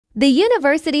The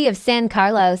University of San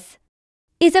Carlos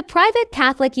is a private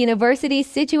Catholic university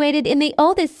situated in the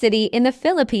oldest city in the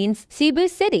Philippines, Cebu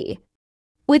City,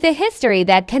 with a history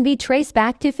that can be traced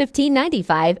back to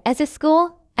 1595 as a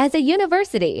school, as a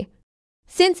university.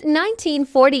 Since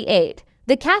 1948,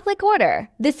 the Catholic Order,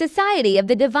 the Society of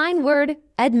the Divine Word,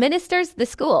 administers the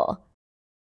school.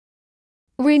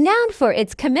 Renowned for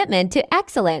its commitment to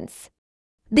excellence,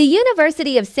 the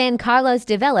University of San Carlos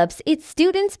develops its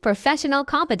students' professional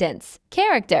competence,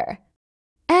 character,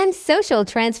 and social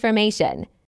transformation.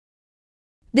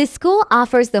 The school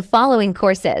offers the following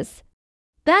courses: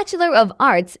 Bachelor of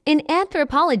Arts in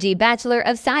Anthropology, Bachelor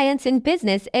of Science in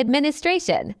Business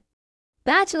Administration,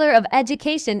 Bachelor of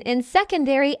Education in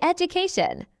Secondary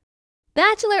Education,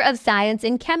 Bachelor of Science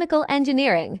in Chemical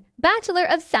Engineering, Bachelor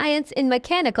of Science in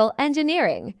Mechanical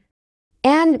Engineering,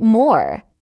 and more.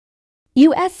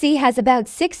 USC has about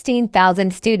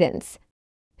 16,000 students,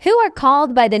 who are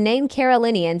called by the name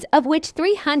Carolinians, of which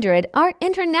 300 are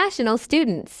international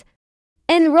students,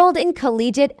 enrolled in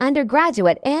collegiate,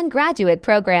 undergraduate, and graduate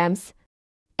programs,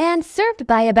 and served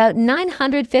by about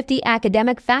 950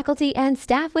 academic faculty and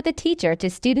staff with a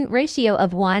teacher-to-student ratio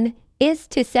of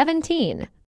 1:17.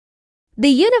 The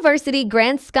university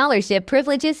grants scholarship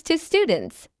privileges to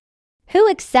students who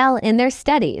excel in their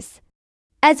studies,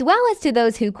 as well as to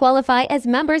those who qualify as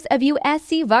members of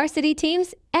USC varsity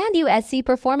teams and USC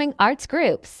performing arts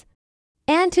groups,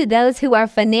 and to those who are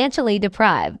financially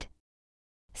deprived.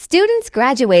 Students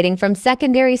graduating from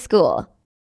secondary school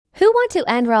who want to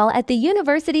enroll at the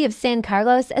University of San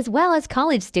Carlos, as well as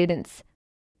college students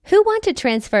who want to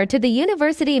transfer to the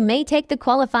university, may take the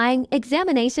qualifying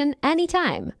examination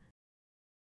anytime.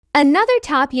 Another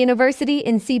top university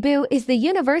in Cebu is the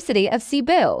University of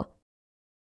Cebu.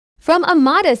 From a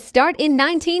modest start in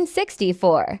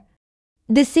 1964,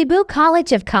 the Cebu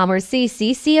College of Commerce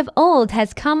 (CCC) of old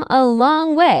has come a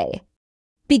long way,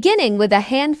 beginning with a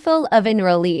handful of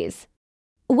enrollees.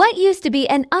 What used to be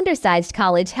an undersized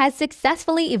college has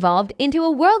successfully evolved into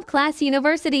a world-class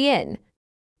university in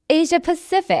Asia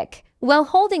Pacific, while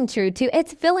holding true to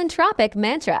its philanthropic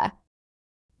mantra: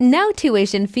 no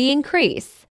tuition fee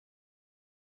increase.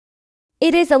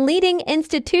 It is a leading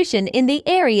institution in the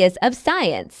areas of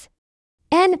science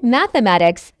and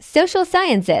mathematics, social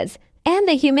sciences, and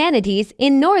the humanities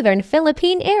in northern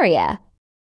Philippine area.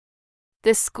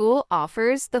 The school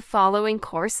offers the following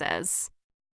courses: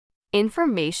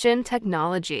 Information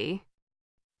Technology,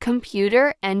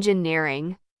 Computer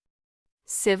Engineering,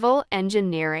 Civil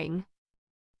Engineering,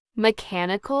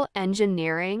 Mechanical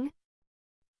Engineering,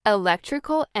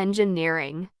 Electrical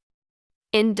Engineering,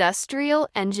 Industrial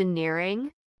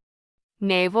Engineering,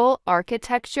 Naval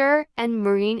Architecture and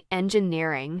Marine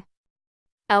Engineering,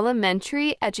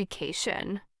 Elementary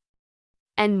Education,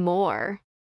 and more.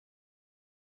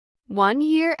 1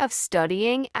 year of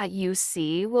studying at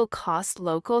UC will cost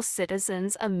local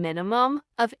citizens a minimum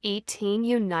of $18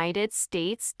 United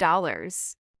States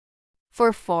dollars.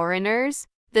 For foreigners,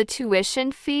 the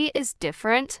tuition fee is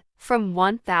different, from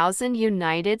 1,000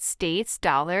 United States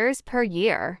dollars per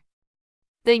year.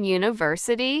 The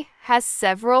university has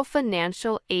several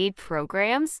financial aid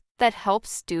programs that help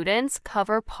students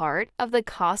cover part of the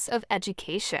cost of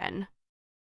education.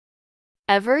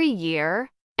 Every year,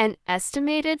 an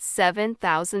estimated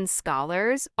 7,000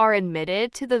 scholars are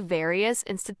admitted to the various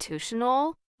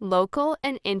institutional, local,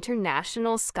 and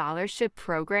international scholarship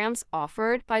programs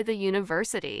offered by the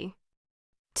university.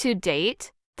 To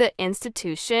date, the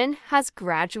institution has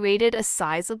graduated a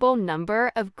sizable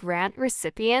number of grant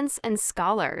recipients and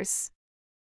scholars.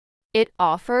 It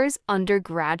offers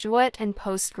undergraduate and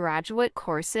postgraduate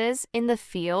courses in the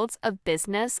fields of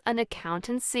business and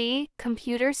accountancy,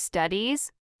 computer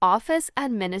studies, office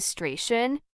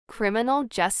administration, criminal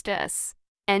justice,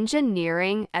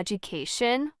 engineering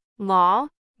education, law,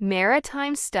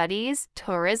 maritime studies,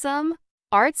 tourism,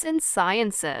 arts and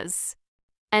sciences,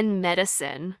 and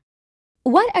medicine.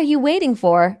 What are you waiting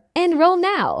for? Enroll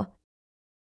now!